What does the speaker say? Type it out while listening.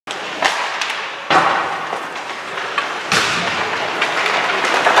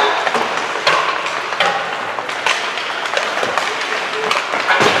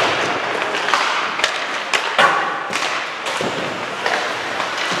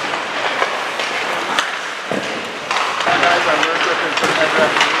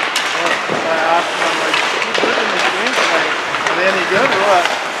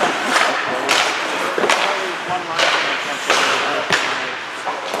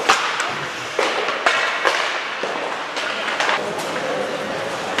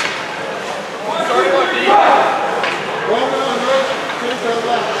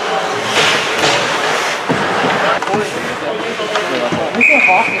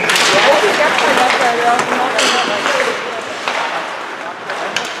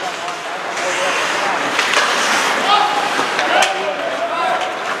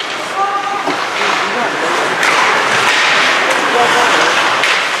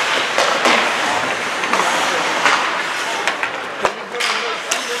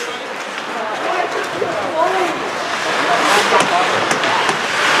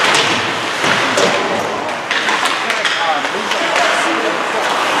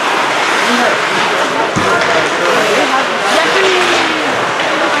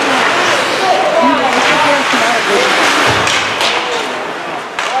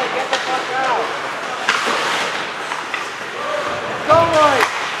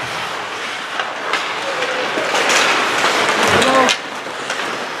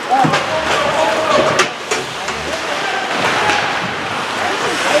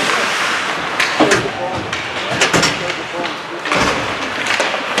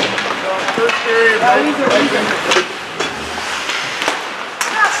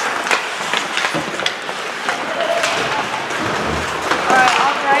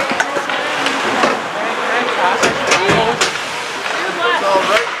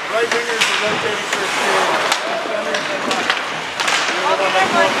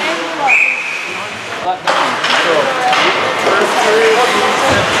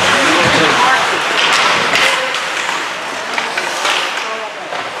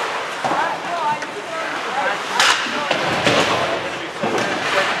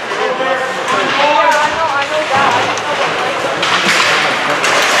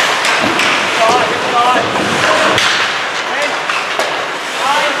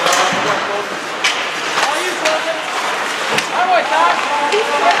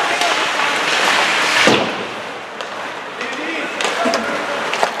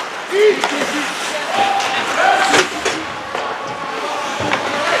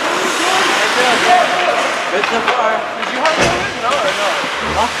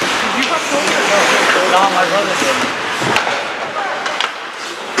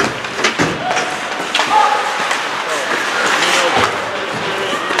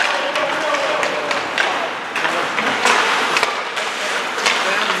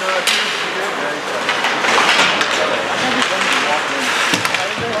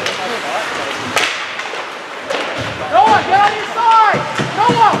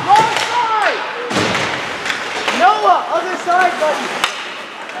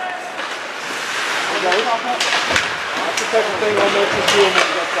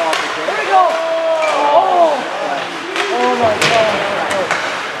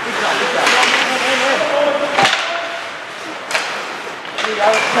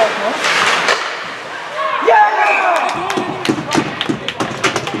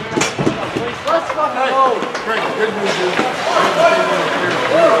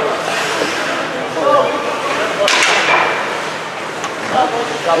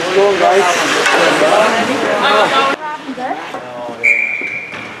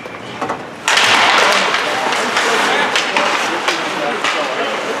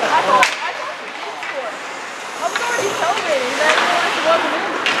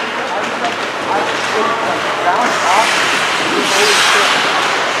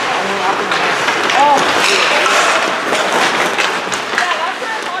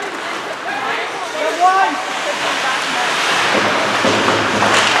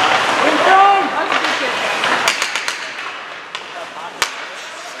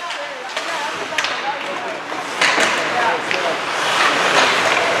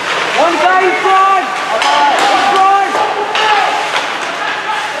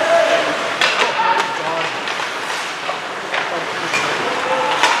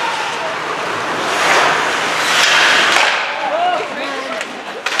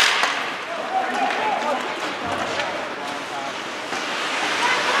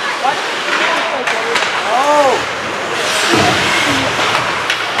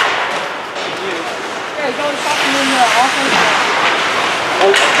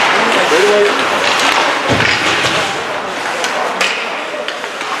Right away.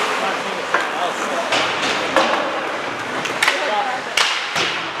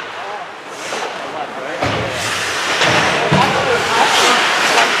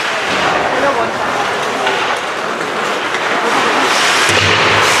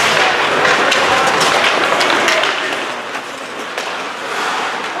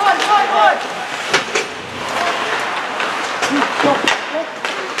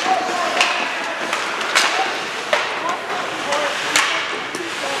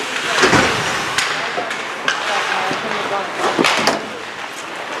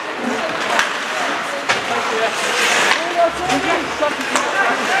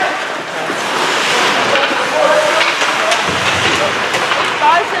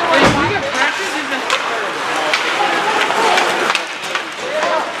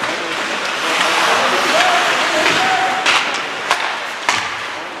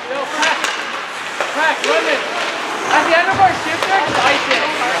 Crack, run it. At the end of our shift there, just ice it.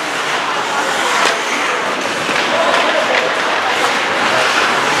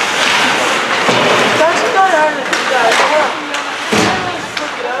 That's not hard to do that.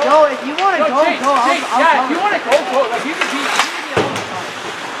 No, if you want to go, Chase, go. I'll yeah, if you want to go, go. Like, you can be all the time.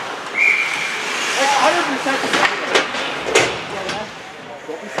 Like, 100%.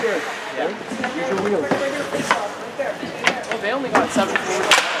 Don't be scared. Yeah. Use your wheels. Oh, they only got 7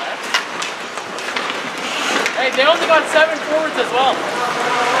 forwards. Hey, they only got 7 forwards as well.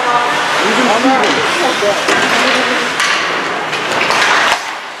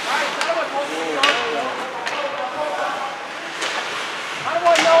 How do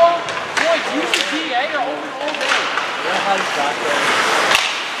I know? Boys, use the DA or over all day. Yeah, how you got there?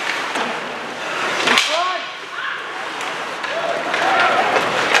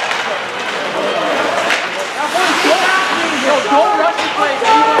 Don't rush the play. You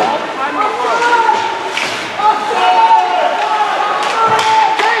want all the time in the world.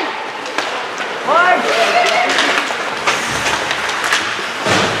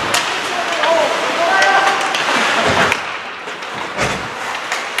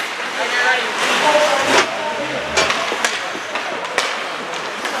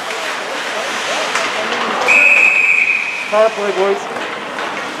 Power play, boys.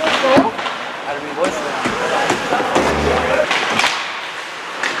 How do we voice it?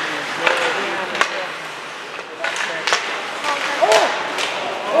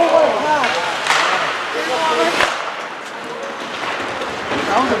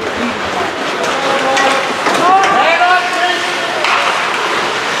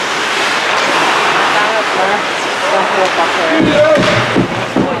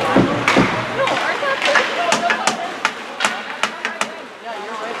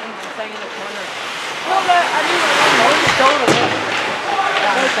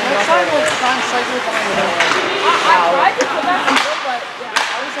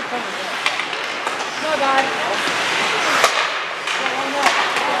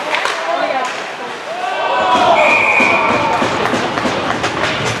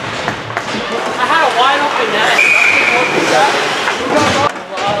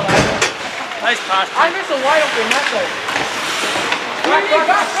 Nice pass. I missed a wide open net though. Back.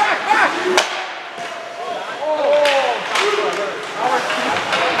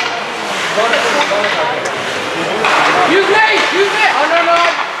 Use me! Oh no.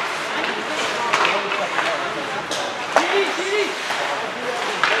 TD.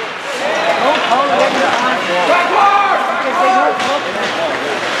 Don't call it what you're on for. Back hard!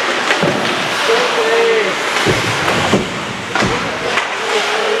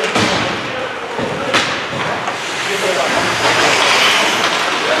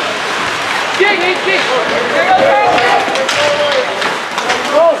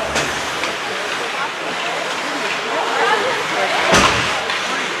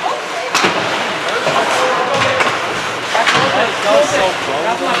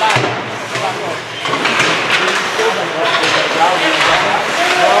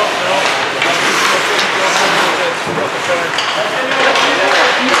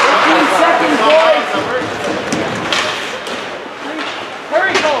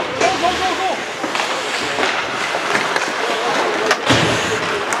 Hurry, go!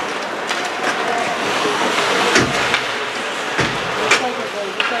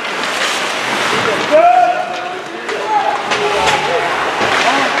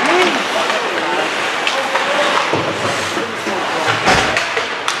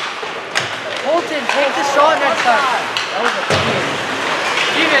 Holton, take the shot next time. That was a clean.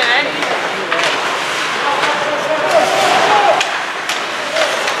 Even Andy.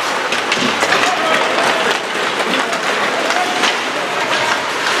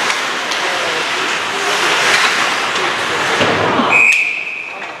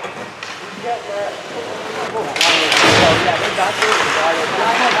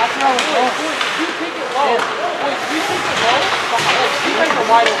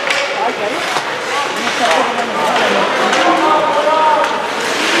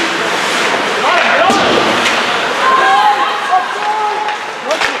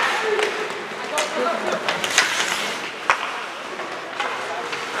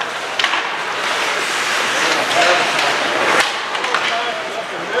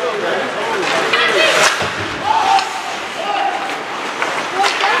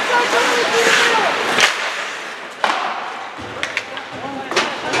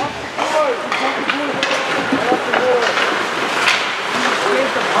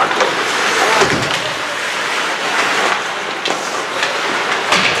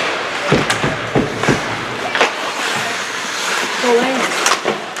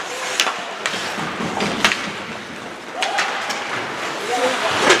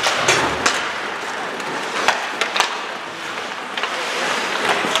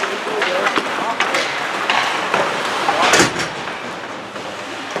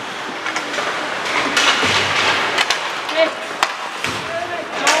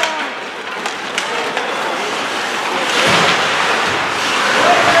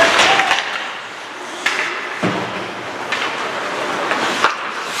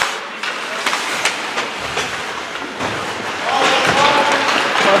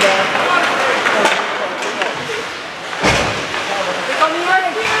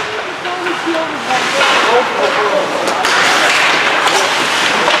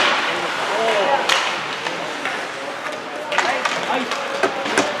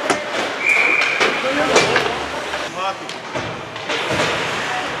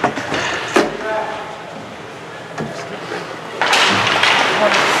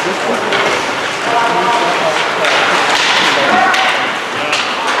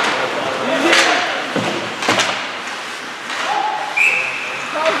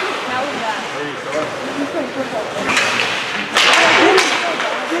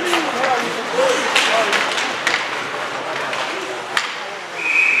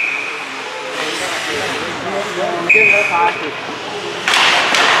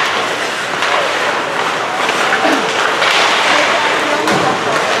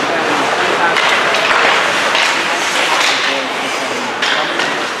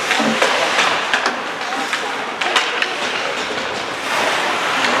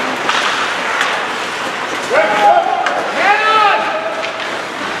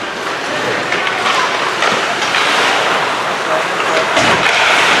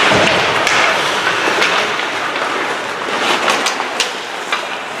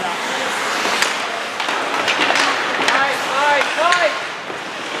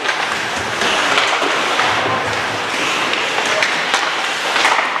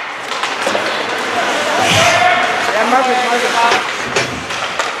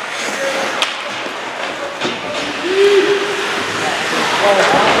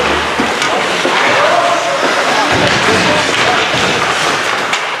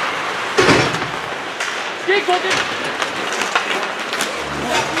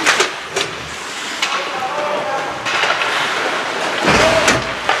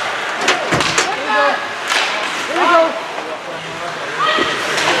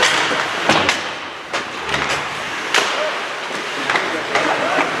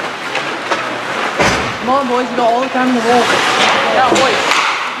 Come on, boys, you got all the time in the world. Yeah, boys.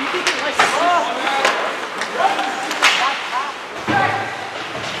 You think it's like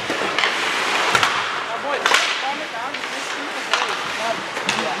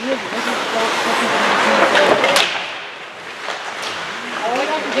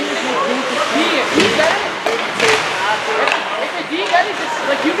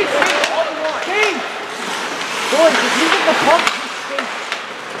like you can see all the one. King! Boys, if you get the puck, you can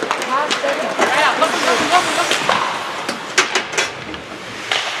pass that. Yeah, look.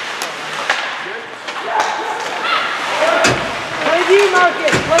 Play D,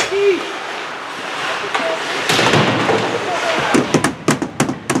 Marcus! Play D!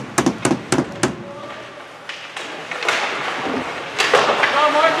 Go,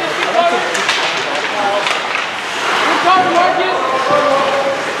 Marcus, keep going. Keep going, Marcus.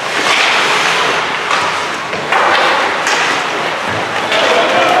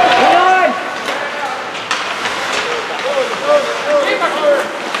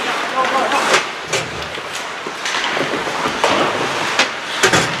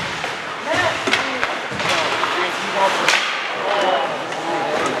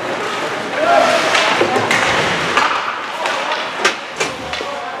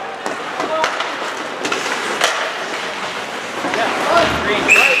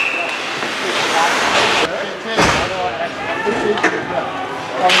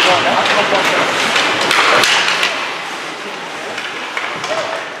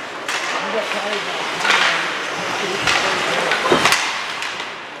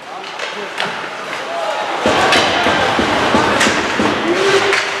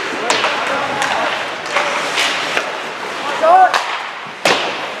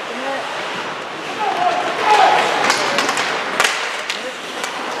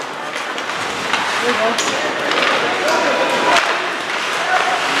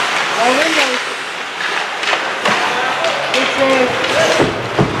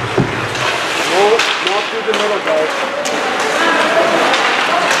 Not through the middle, guys.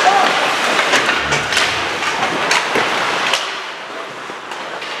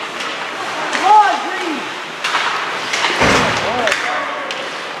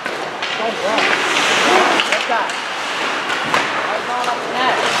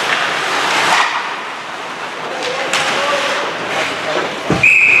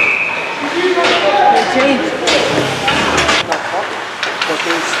 But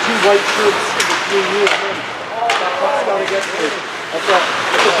there's two white shirts in between you and him. That puck's gotta get through. That's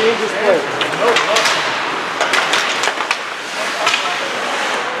a dangerous play.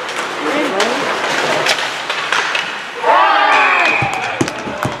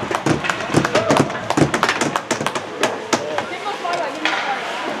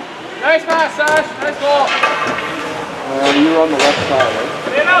 Nice pass, Sash. Nice ball. You were on the left side,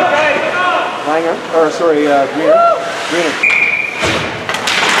 right? Get out, guys. Get out. Langer, or sorry, Greener.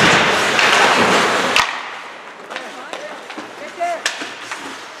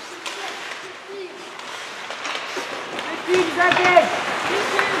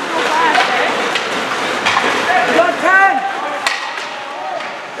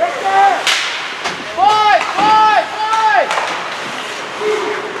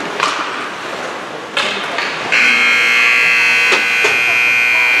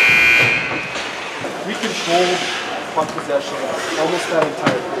 possession almost that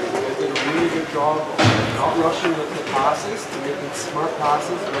entire period. You guys did a really good job of not rushing the passes, to making smart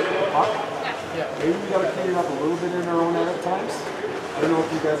passes right with the puck. Yeah. Maybe we got to clean it up a little bit in our own end at times. I don't know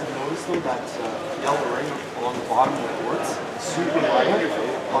if you guys have noticed though that yellow ring along the bottom of the courts, super wide, the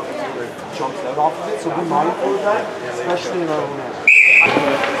puck sort of jumps out off of it, so be mindful of that, especially in our own end.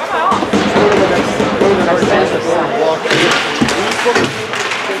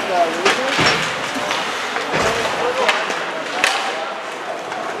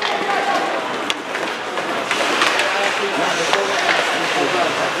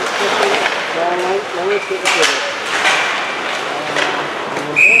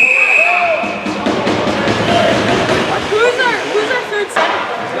 Who's our third center?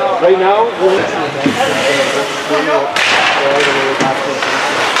 Right now, we're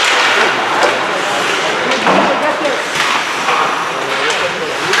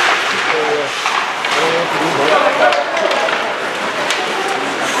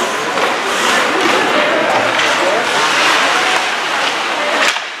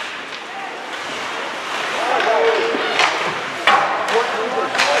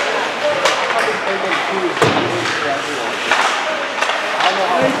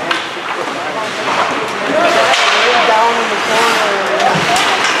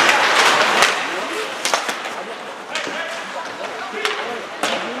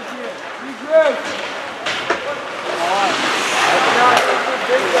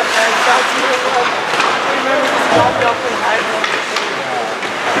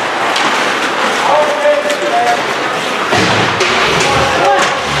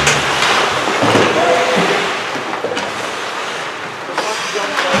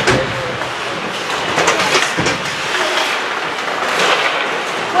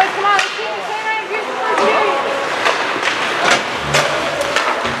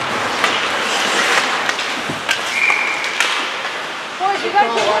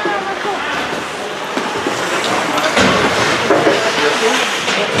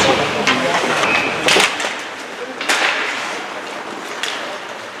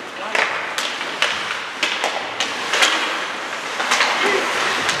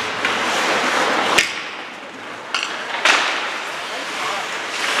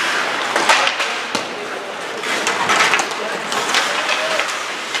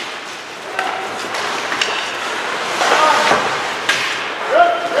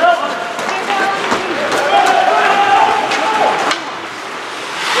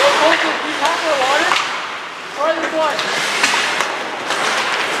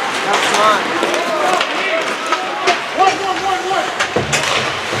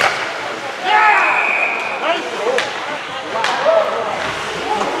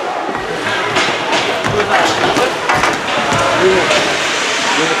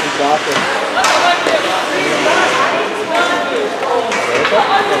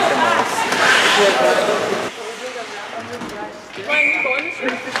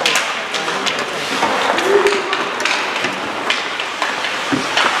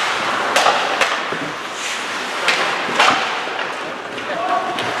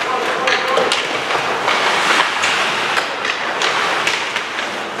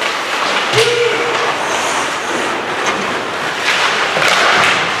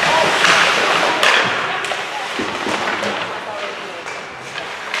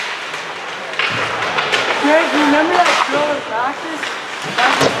Remember that drill in practice?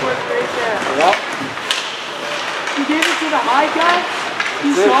 That's the switch right there. Yep. He gave it to the high guy,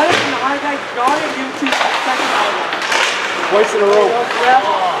 he shot it, and the high guy got it and gave it to the second high guy. Twice in a row.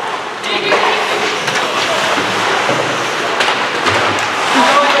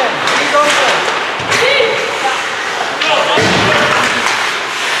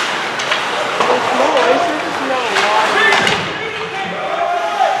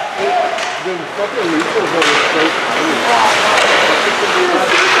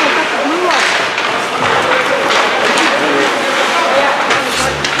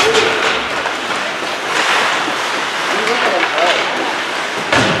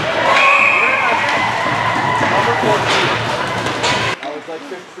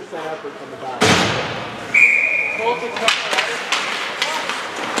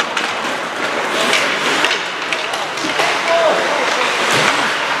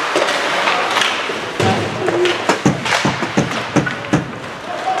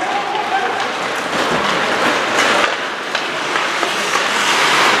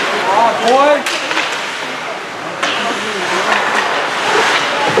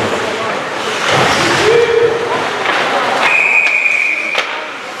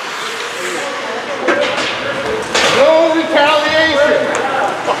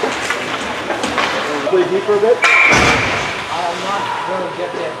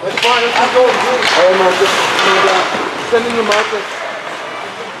 That's fine, let's just go. Alright, Marcus. Send him to Marcus.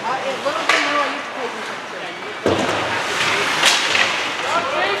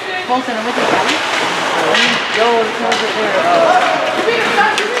 Colton, I'm with you, buddy. Yo, it tells it there.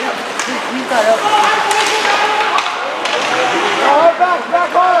 He's got up. Oh,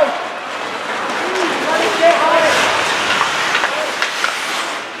 back hard! Get hard!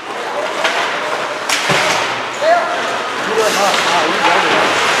 You were hot. You got it.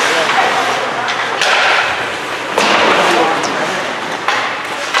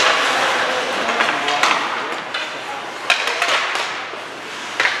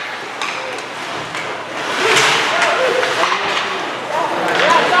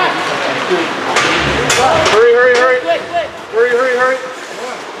 Hurry.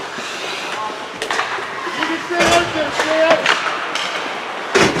 You can stay out there, stay out.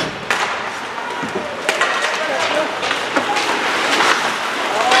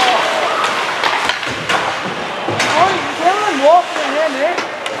 Oh, you can't walk in him, eh?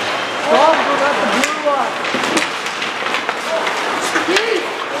 Stop, go back to blue one.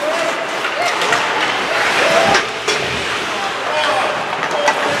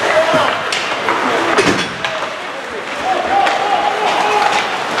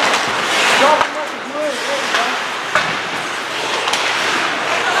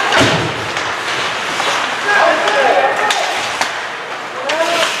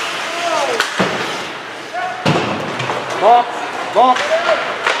 Box.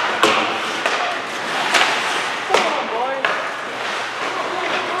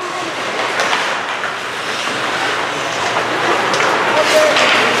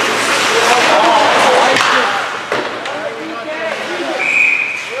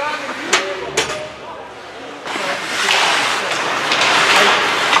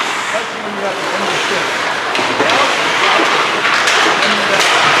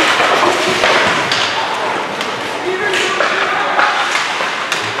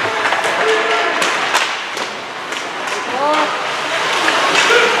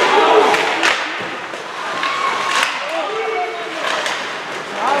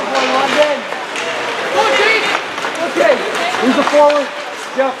 Who's the forward?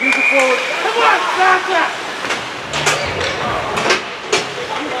 Jeff, who's the forward? Come on, stop that!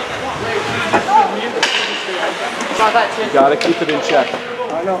 You gotta keep it in check.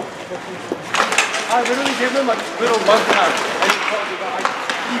 I know. I literally gave him a little love tap. And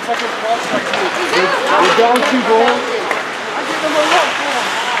he fucking crossed like me. We're down 2 goals. I gave him a love tap.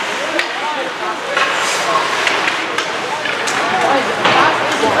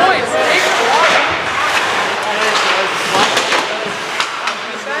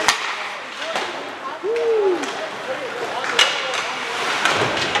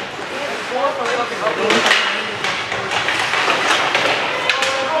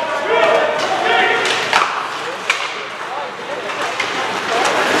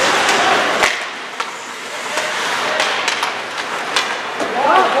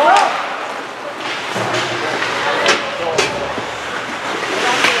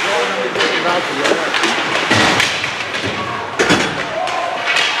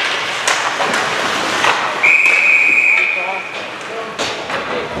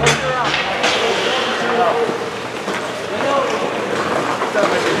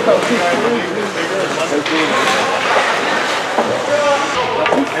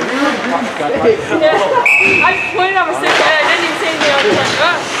 I just pointed at my stick and I didn't even say anything. I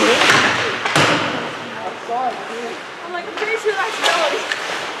was like, I'm like, I'm pretty sure that's melody.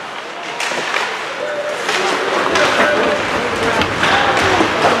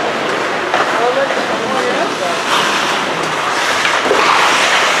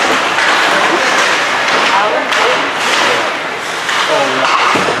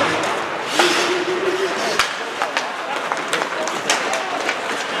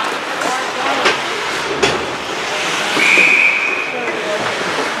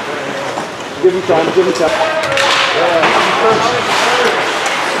 Give him time.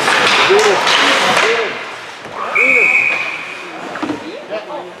 Yeah.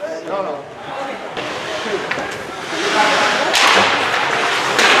 No.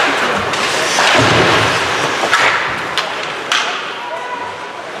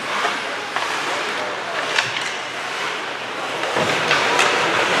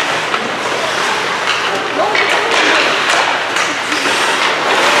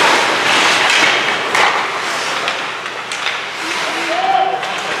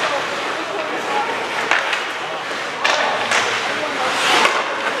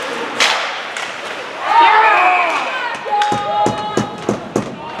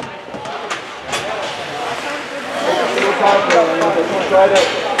 Try it out.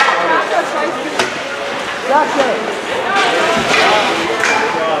 Sasha!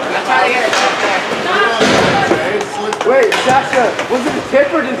 I'm trying to get it up there. Wait, Sasha, was it a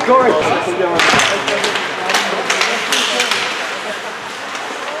tip or just Gory?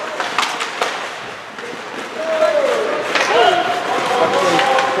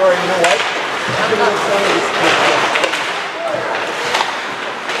 Sorry, you know what? I'm going to say this.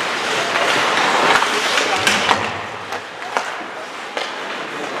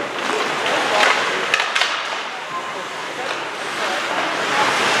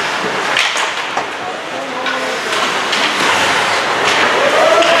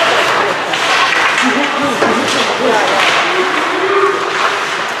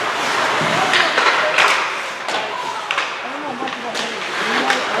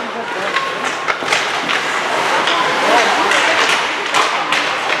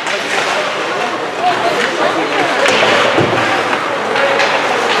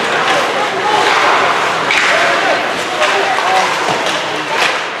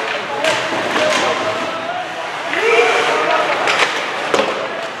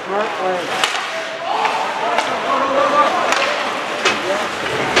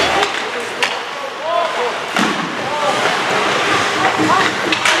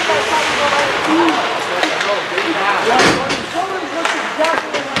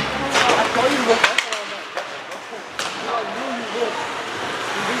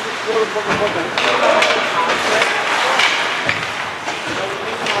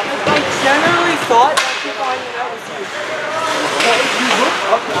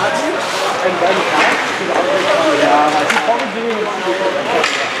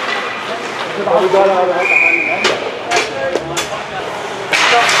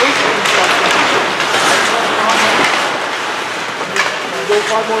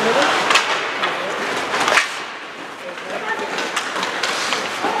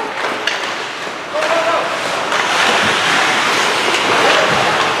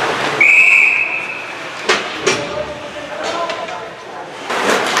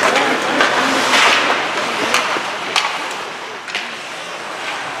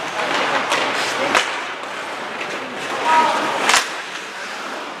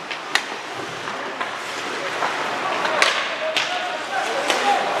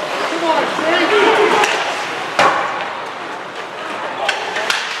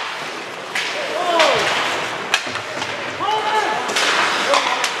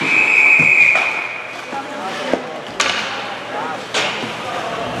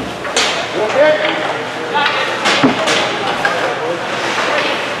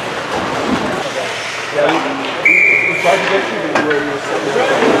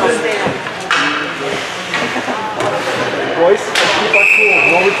 Boys, keep our cool.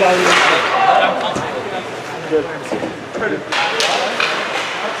 No retaliation. Good.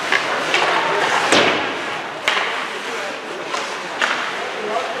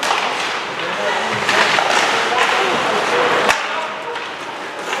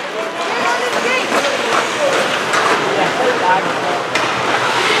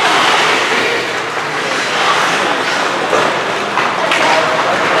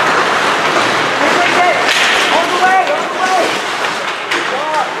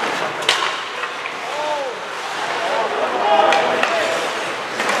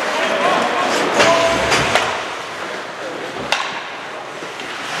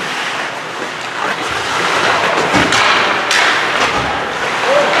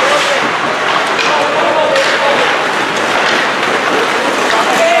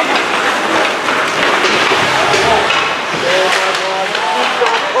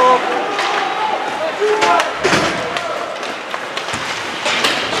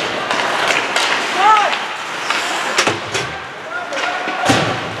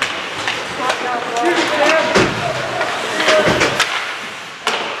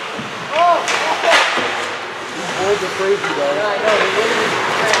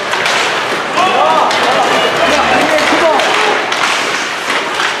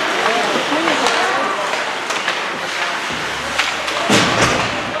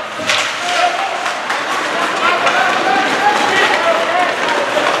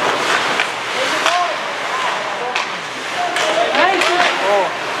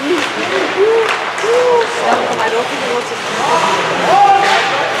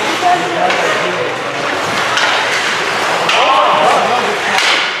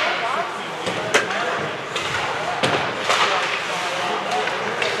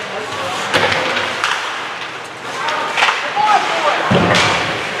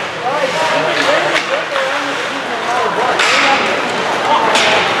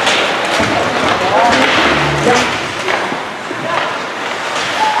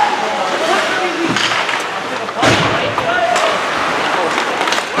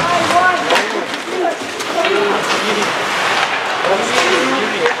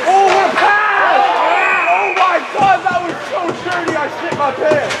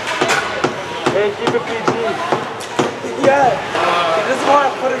 pants. Hey, keep it PG. Yeah. I just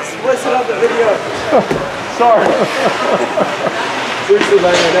want to put explicit on the video. Sorry. Seriously,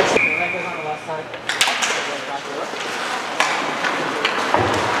 man, next time. That goes on the left side.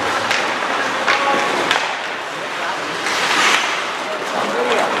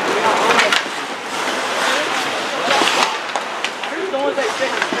 Here's the ones I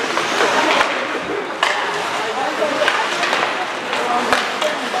fit.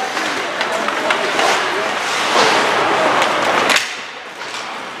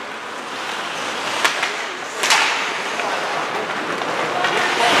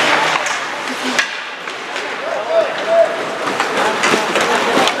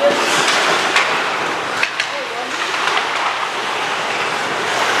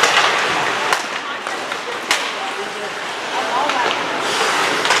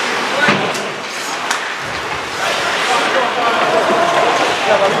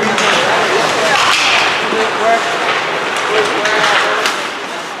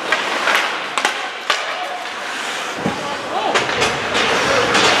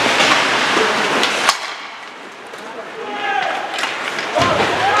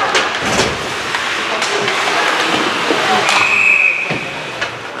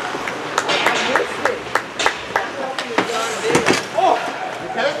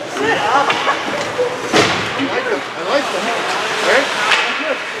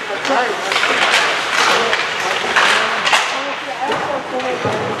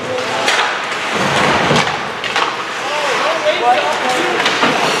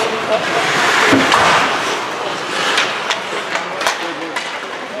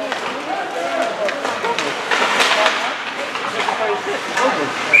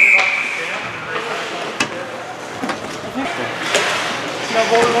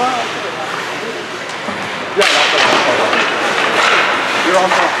 You're on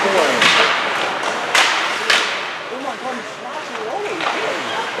top four. Oh my God, he's slashing rolling.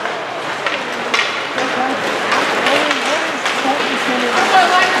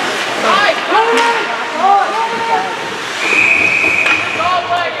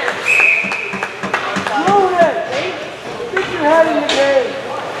 Stick your head in the cage.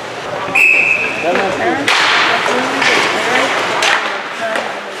 That was Clarence?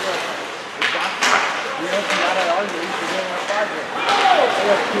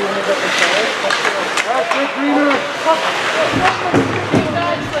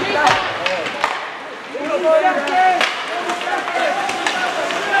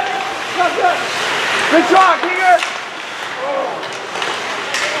 Good shot, Kinger!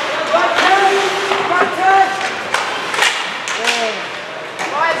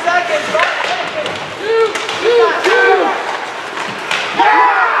 5 seconds! 2! Yeah!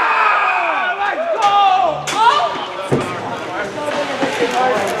 Let's go!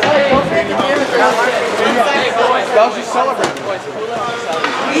 They'll just celebrate.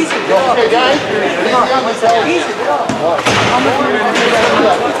 Easy. Okay, guys. Easy.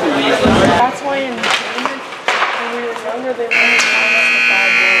 That's why in entertainment, when we were younger, they only taught us the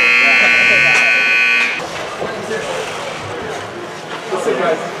 5 goals. Listen,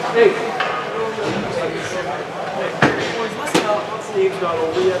 guys. Hey. Boys, listen up. Steve's not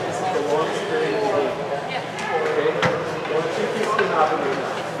over yet. This is the longest period of the game. Okay? One of 2 things can happen right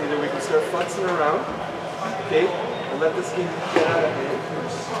now. Either we can start futzing around, okay, and let this game get out of hand,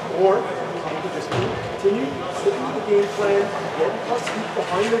 or we can just continue sticking to the game plan, getting pucks deep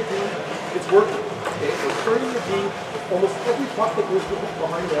behind the D. It's working. Okay? We're turning the D. Almost every puck that goes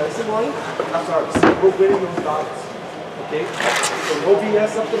behind the icing line, that's ours. We're winning those battles. Okay? So no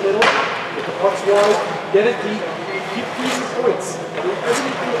BS up the middle. Get the pucks wide. Get it deep. Keep freezing points. Do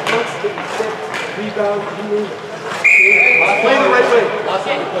everything at once. Get the tip, rebound, move. Play the right way. Last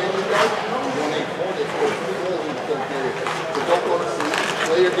time we played you guys, when they scored 3 goals in the third period. So don't go to sleep.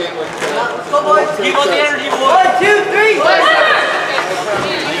 Play your game like that. Let's go, boys. Keep on the energy, boys. 1, 2, 3.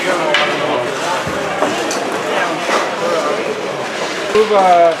 Move,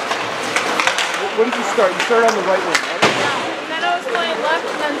 when did you start? You started on the right wing, right? Then I was playing left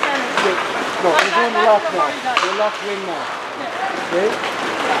and then center. No, you're going left now. You're left wing now. Okay?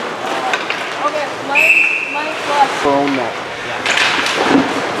 Okay, Mike left. For own that.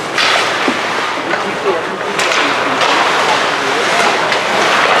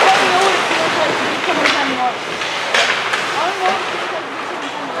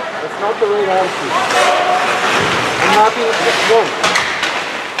 That's not the right attitude. I'm not going to go.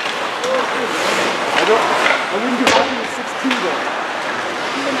 I wouldn't be happy with 16 though.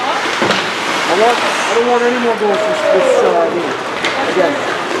 You're not? I don't want any more goals this game. Again.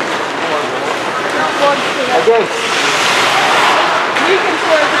 Again. You can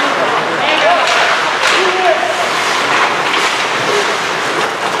score 3. There you go.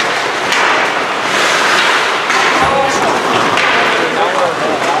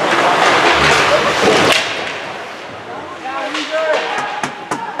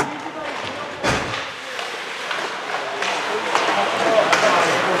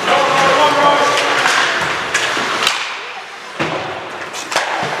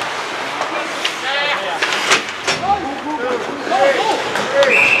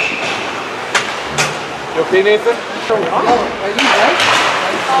 You okay, Nathan? I'm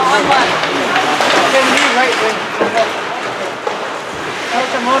left. Then me right wing.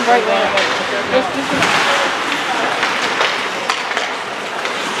 Coach, I'm on right wing. Just if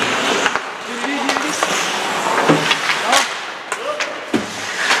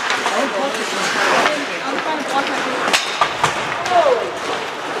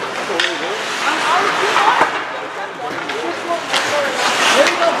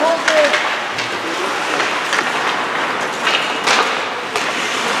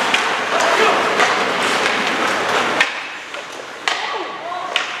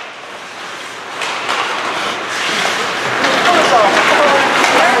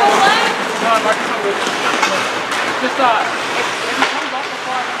he comes off the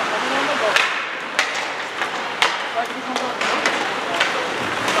far, I'm gonna go. Like if he comes off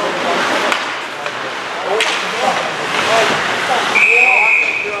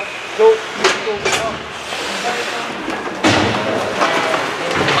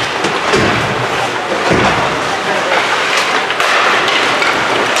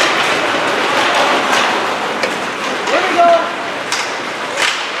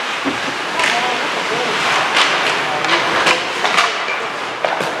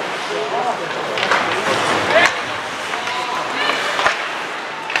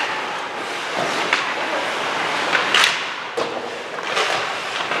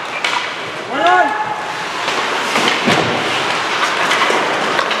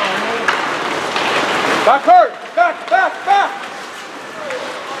Back hard! Back!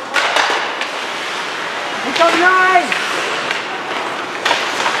 Pick up 9!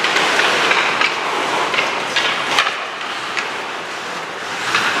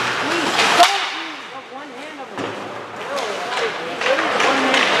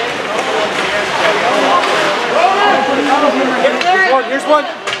 Here's one.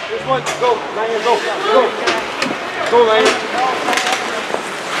 Go, Langer, go. Go, Langer.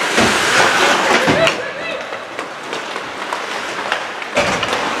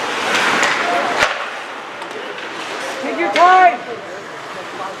 Take your time!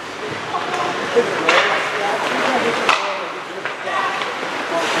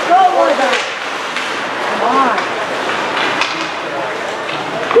 Go, Morgan! Come on!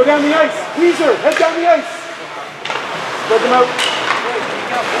 Go down the ice. Weezer, head down the ice. Spread them out.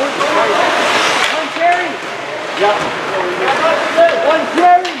 One carry! Yeah. One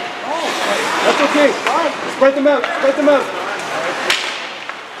carry! That's okay. Spread them out.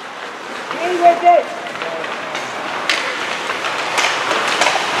 Stay with it!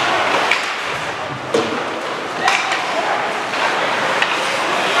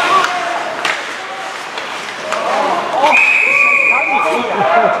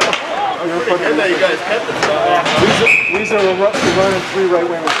 You guys kept it. Weezer will run in 3 right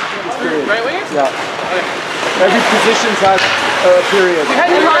wingers this period. right wingers? Yeah. Okay. Every position's had a period. We had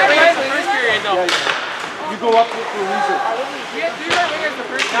 2 right wingers the first period though. You go up with Weezer. We had 2 right wingers the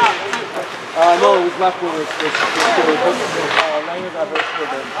first period. No, it was left wingers. Langer got hurt for a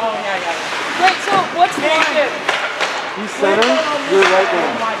bit. Oh yeah. Wait, so what's Nathan? He's center, you're right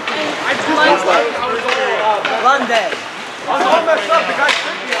wing. I just like London! I was all messed up. The guy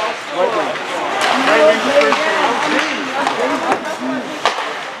should be out. Right wing.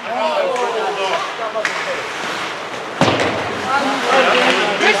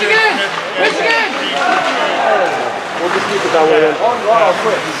 Michigan! We'll just keep it that way then. I'll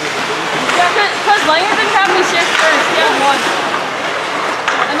quit. Yeah, because Langer didn't have any shifts first. He had 1.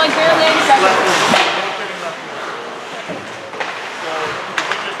 And like barely any seconds.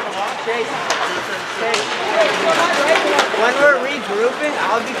 When we're regrouping,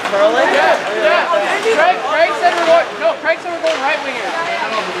 I'll be curling. Yeah. Craig said we're going. No, Craig said we're going right winger.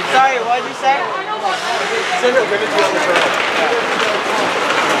 Sorry, what did you say? Center, give it to us for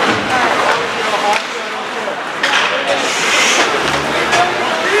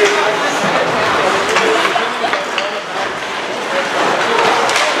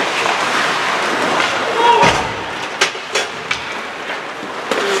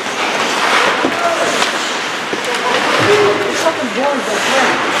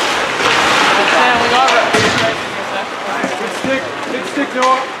Yeah, we got right. stick Oh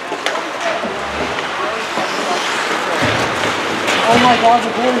my God, the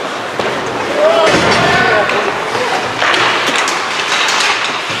boys.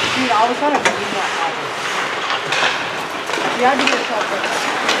 Dude, I was kind of thinking that happened. You had to get a shot first.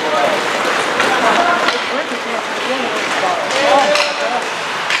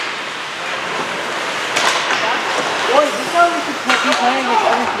 Boys, this is how we should keep playing against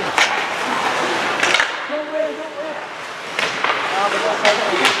everything. Don't win.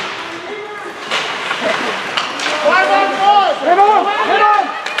 Hit on!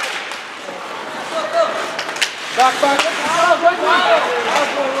 Back.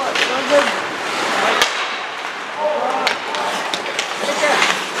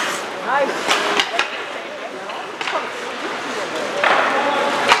 Nice.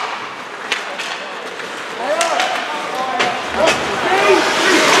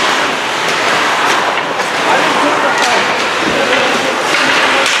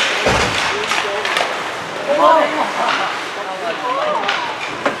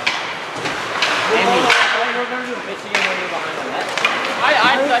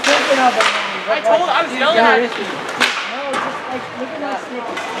 I was yelling at you. No, just like, look at that stick.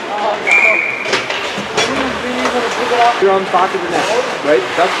 You're on the back of the net, right?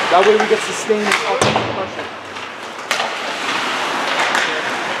 That way we get sustained pressure.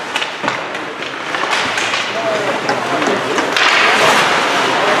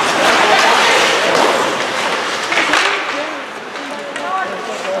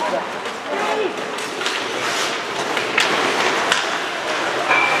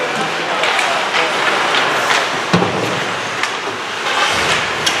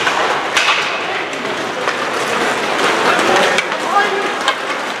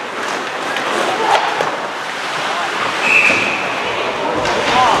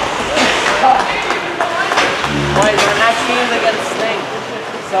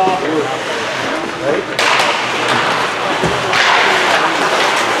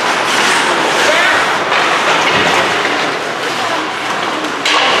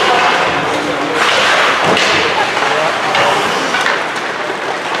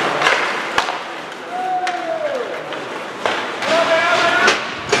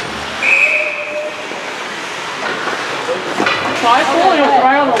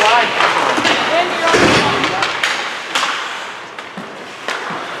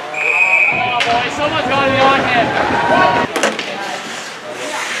 Someone's got to be on him.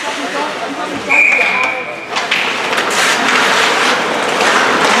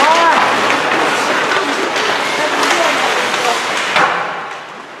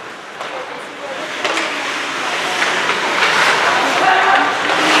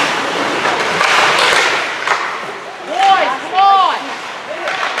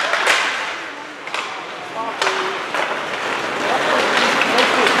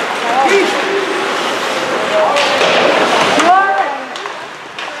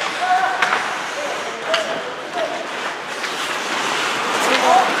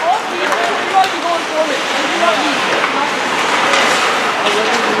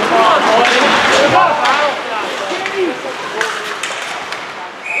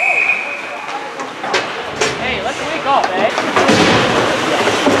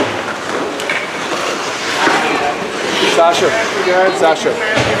 Sasha,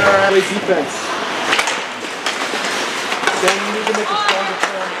 play defense. Then you need to make a stronger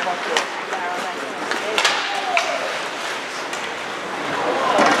play on the puck there.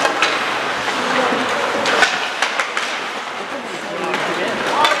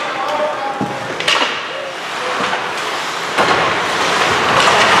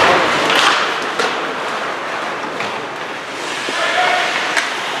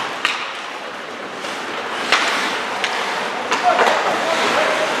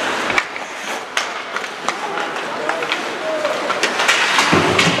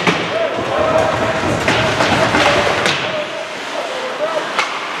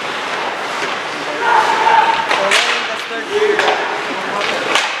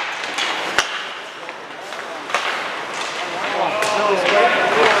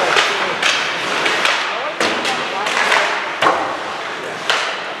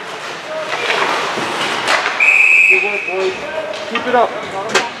 Keep it up.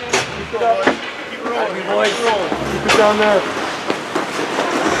 Keep it up. Keep rolling, boys. Keep it down there.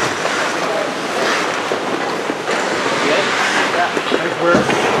 Nice work.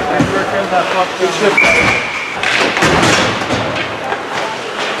 Nice work in that puck. Good shift.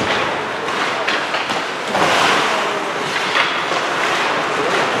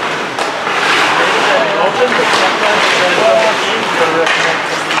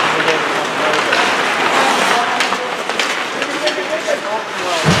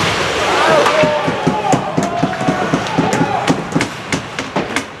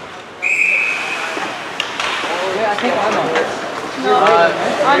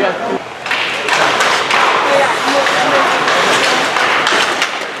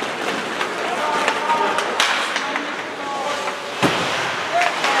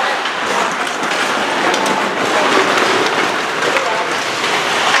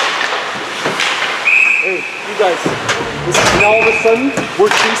 we're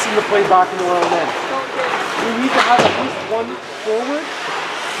chasing the play back into our own end. We need to have at least one forward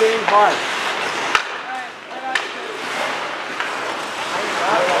staying high.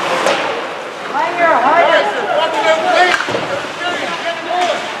 Higher, higher!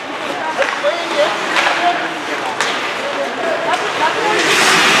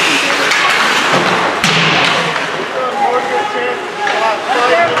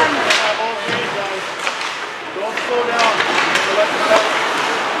 Don't slow down.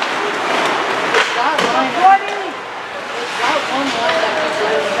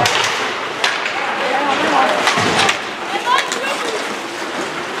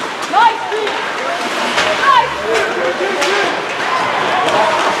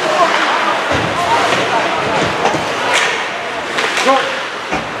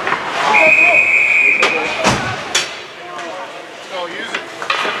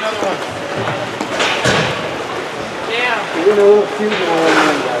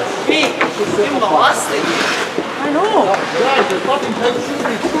 I know. Guys, they're fucking tight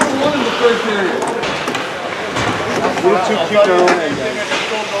shooting. 2-1 in the third period. We're too cute their own end. I just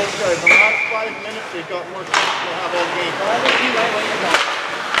told those guys, the last 5 minutes, they've got more chance to have all game.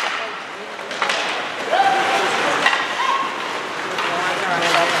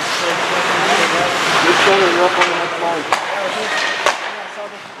 You're starting up on the next line.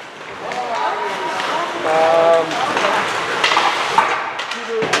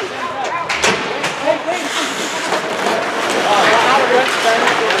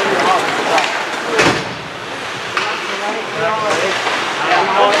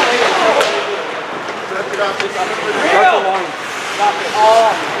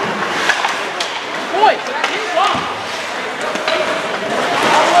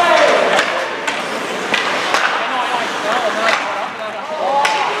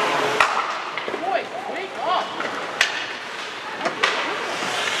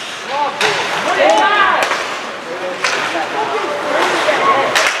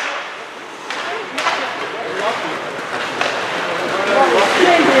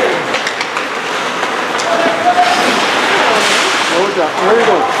 There we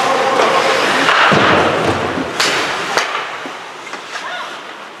go.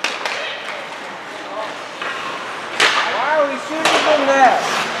 Why are we shooting from there?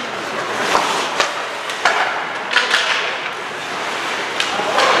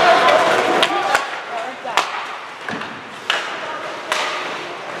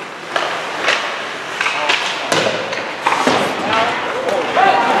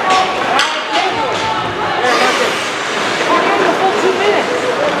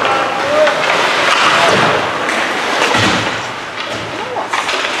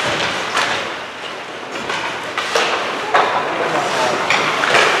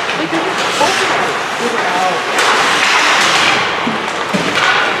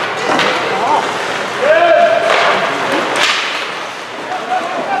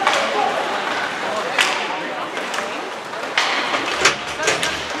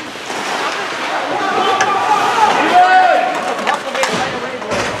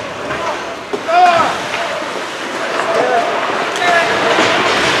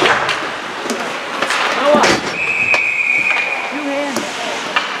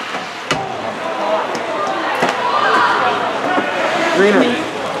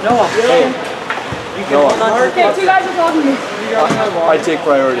 Okay, two guys are talking to me. I take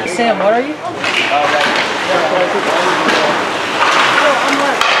priority. Sam, what are you?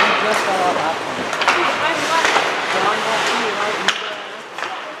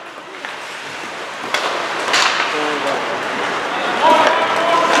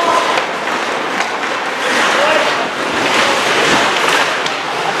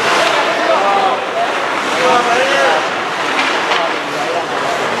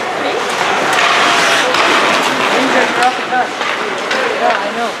 Yeah,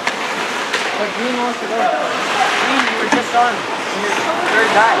 I know. But Green wants to go. Green, you were just on. You're the third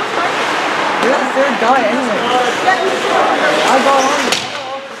guy. You're the third guy anyway. I go on.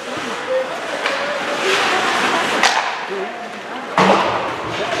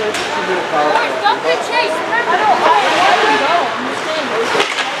 Stop the chase. I don't go. I'm just saying.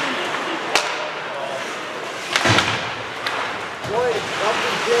 Boy, stop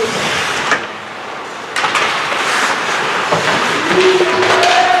the chase.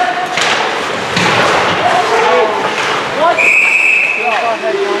 What?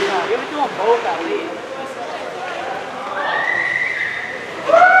 Give it to them both at least.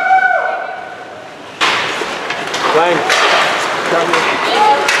 Ryan, grab me.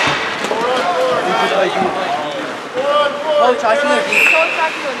 Coach, I can do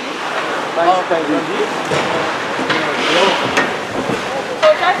Thanks, thank you.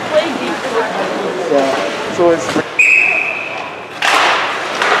 I've played before. Yeah. So it's.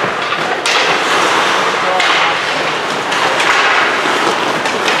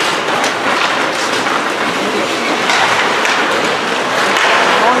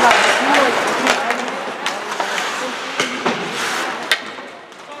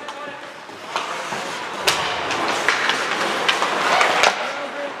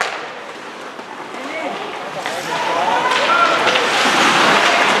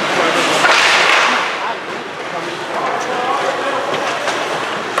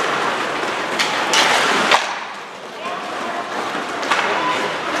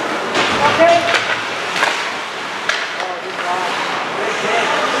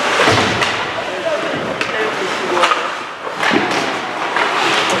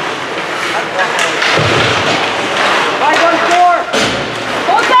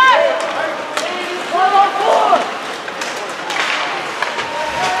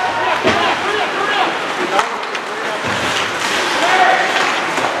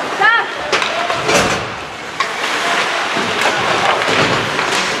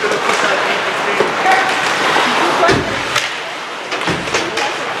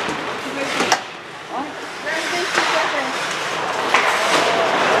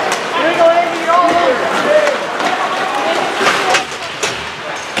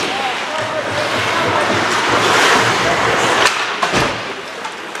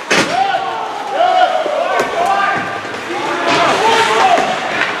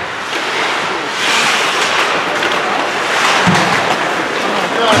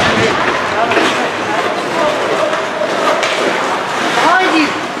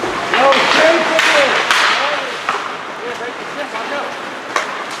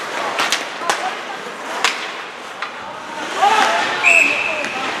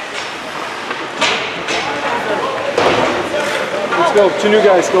 Let's go. 2 new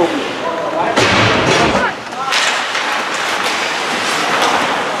guys, go.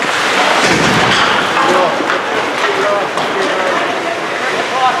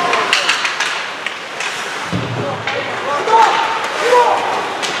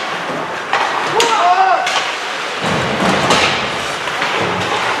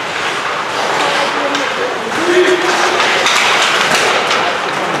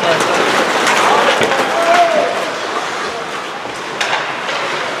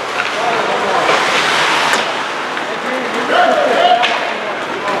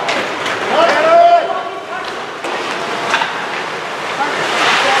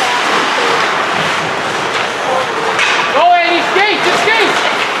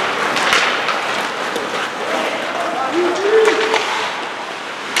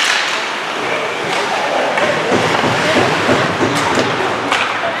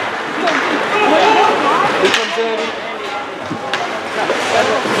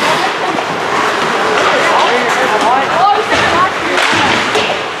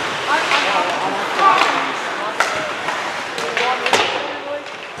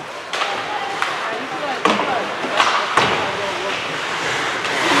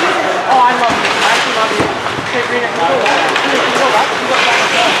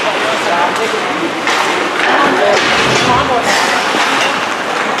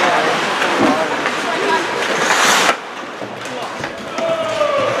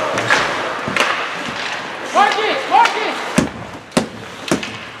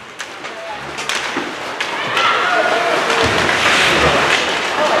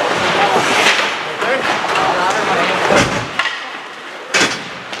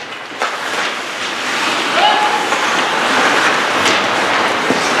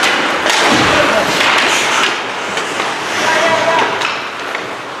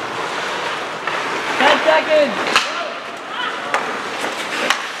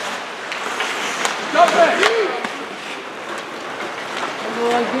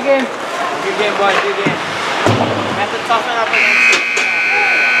 Good game. Good game, boys. Good game. Have to toughen up against it.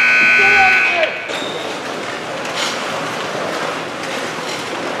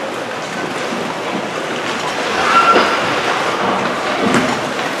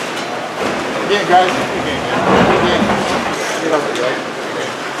 Good game, guys. Good game, man. Good game. Get up there, guys.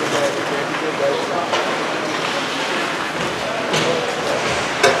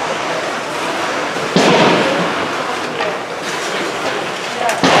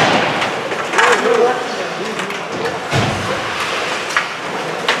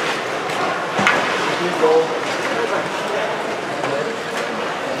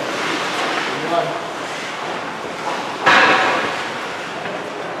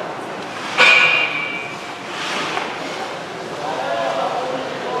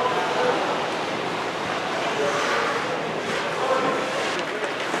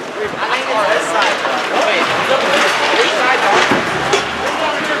 think it's this side. Wait, this side,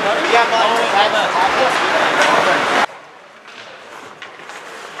 yeah,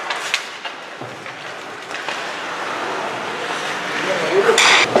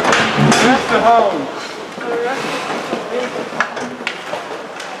 That's the home.